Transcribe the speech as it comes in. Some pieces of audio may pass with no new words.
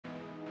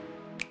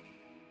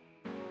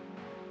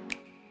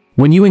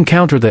When you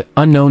encounter the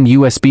unknown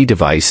USB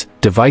device,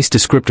 device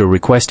descriptor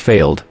request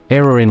failed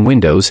error in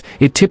Windows,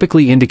 it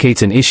typically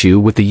indicates an issue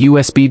with the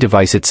USB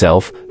device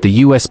itself,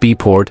 the USB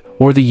port,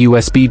 or the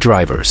USB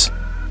drivers.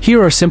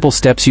 Here are simple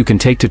steps you can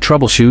take to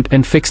troubleshoot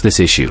and fix this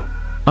issue.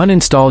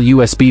 Uninstall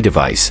USB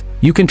device.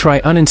 You can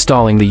try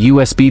uninstalling the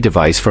USB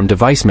device from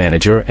Device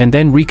Manager and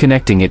then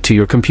reconnecting it to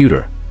your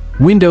computer.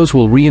 Windows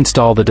will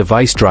reinstall the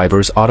device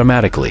drivers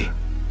automatically.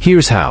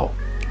 Here's how.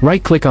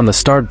 Right-click on the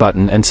Start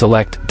button and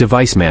select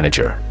Device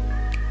Manager.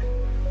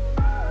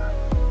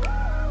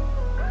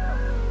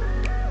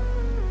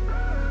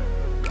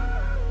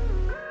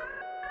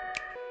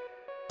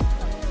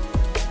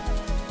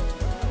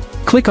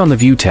 Click on the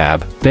View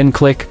tab, then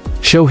click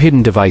Show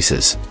Hidden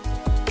Devices.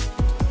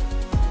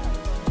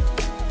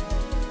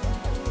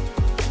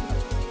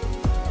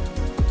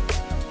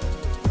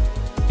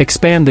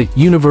 Expand the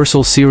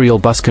Universal Serial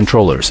Bus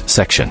Controllers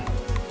section.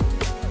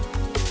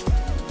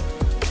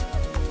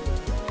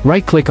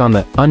 Right-click on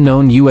the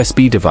Unknown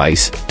USB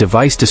Device,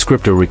 Device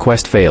Descriptor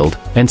Request Failed,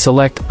 and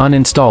select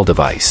Uninstall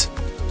Device.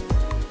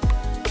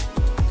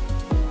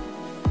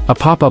 A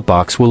pop-up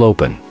box will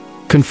open.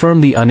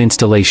 Confirm the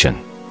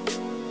uninstallation.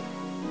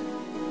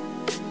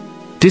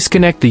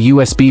 Disconnect the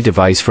USB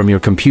device from your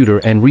computer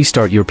and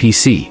restart your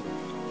PC.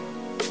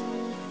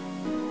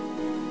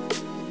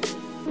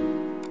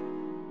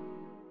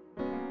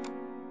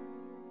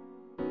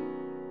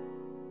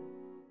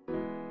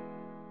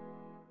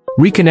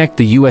 Reconnect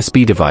the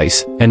USB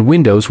device, and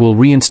Windows will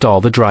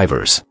reinstall the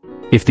drivers.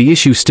 If the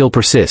issue still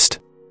persists,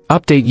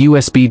 update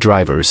USB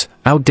drivers.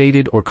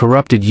 Outdated or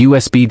corrupted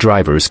USB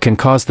drivers can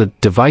cause the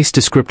device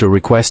descriptor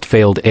request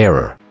failed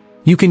error.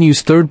 You can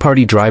use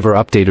third-party driver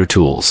updater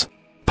tools.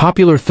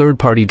 Popular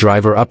third-party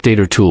driver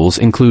updater tools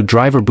include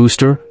Driver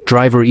Booster,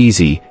 Driver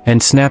Easy,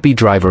 and Snappy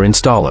Driver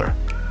Installer.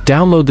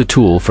 Download the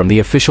tool from the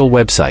official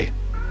website.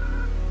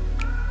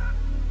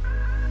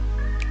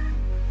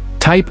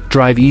 Type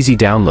Drive Easy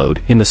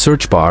Download in the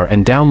search bar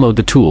and download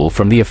the tool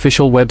from the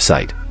official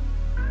website.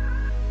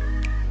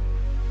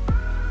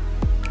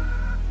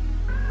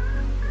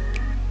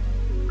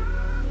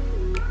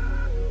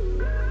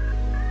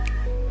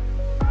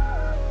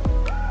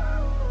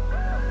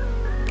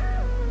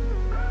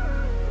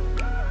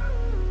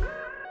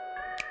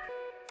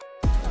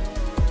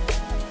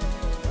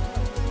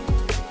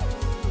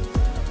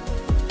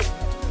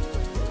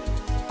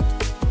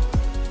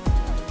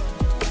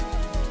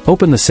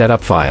 Open the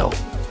setup file.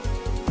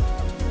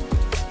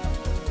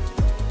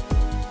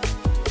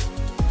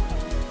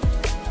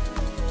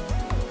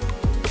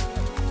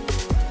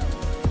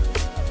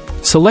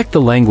 Select the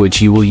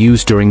language you will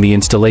use during the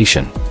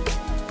installation.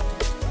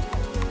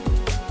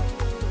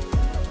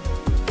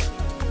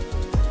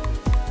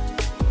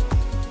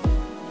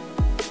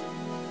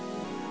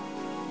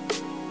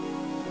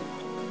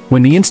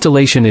 When the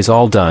installation is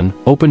all done,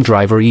 open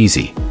Driver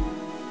Easy.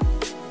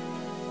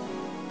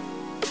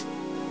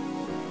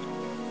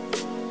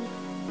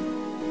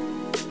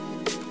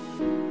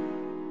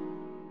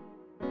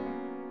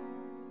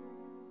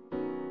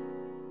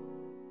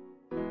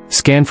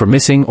 Scan for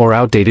missing or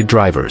outdated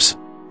drivers.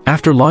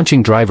 After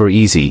launching Driver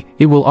Easy,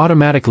 it will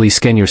automatically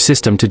scan your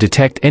system to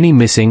detect any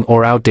missing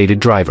or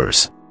outdated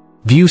drivers.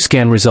 View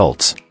scan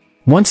results.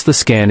 Once the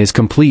scan is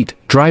complete,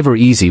 Driver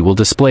Easy will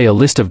display a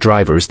list of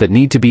drivers that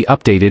need to be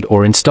updated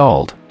or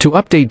installed. To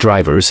update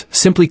drivers,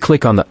 simply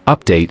click on the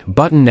Update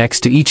button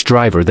next to each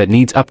driver that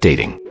needs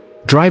updating.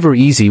 Driver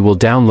Easy will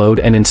download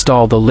and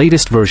install the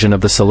latest version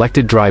of the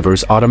selected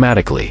drivers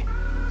automatically.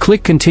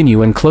 Click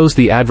Continue and close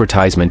the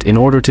advertisement in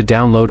order to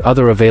download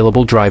other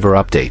available driver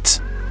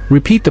updates.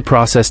 Repeat the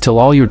process till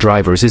all your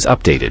drivers is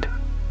updated.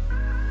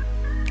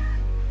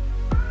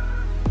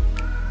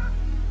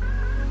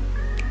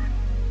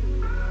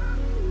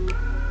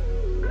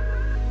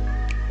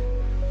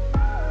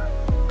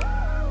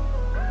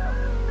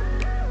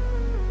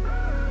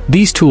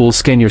 These tools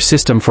scan your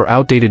system for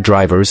outdated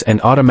drivers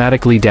and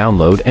automatically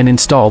download and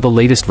install the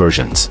latest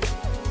versions.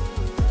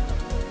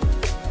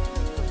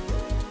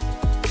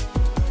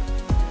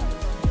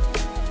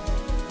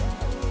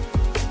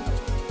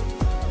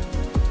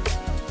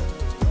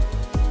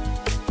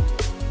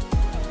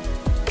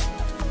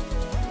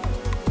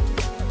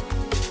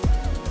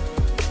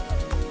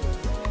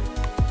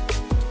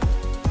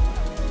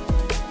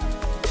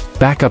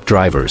 Backup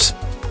drivers.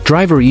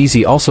 Driver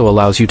Easy also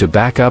allows you to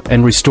back up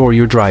and restore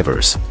your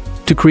drivers.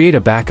 To create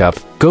a backup,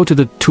 go to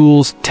the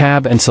Tools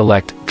tab and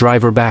select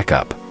Driver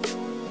Backup.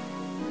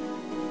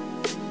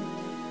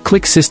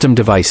 Click System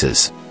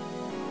Devices.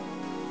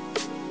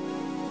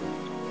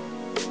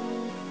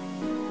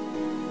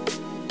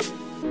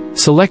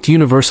 Select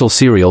Universal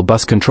Serial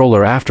Bus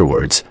Controller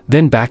afterwards,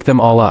 then back them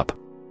all up.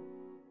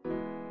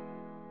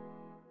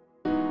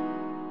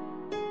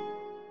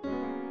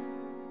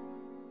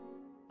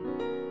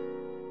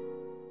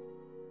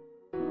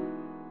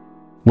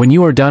 When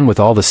you are done with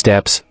all the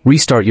steps,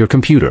 restart your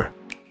computer.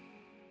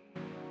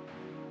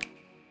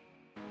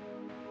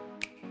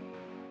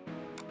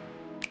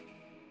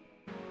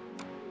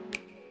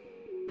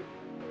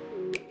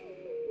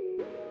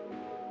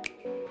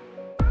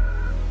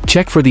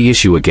 Check for the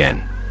issue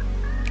again.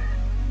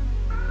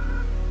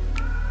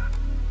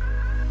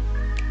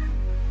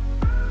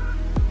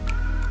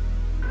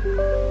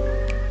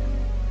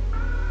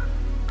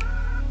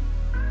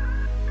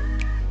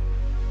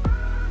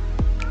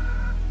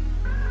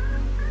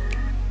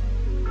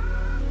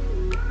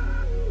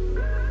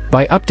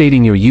 By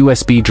updating your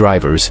USB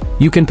drivers,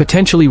 you can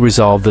potentially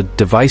resolve the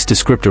device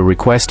descriptor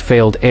request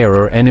failed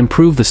error and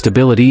improve the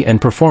stability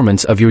and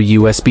performance of your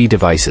USB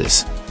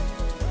devices.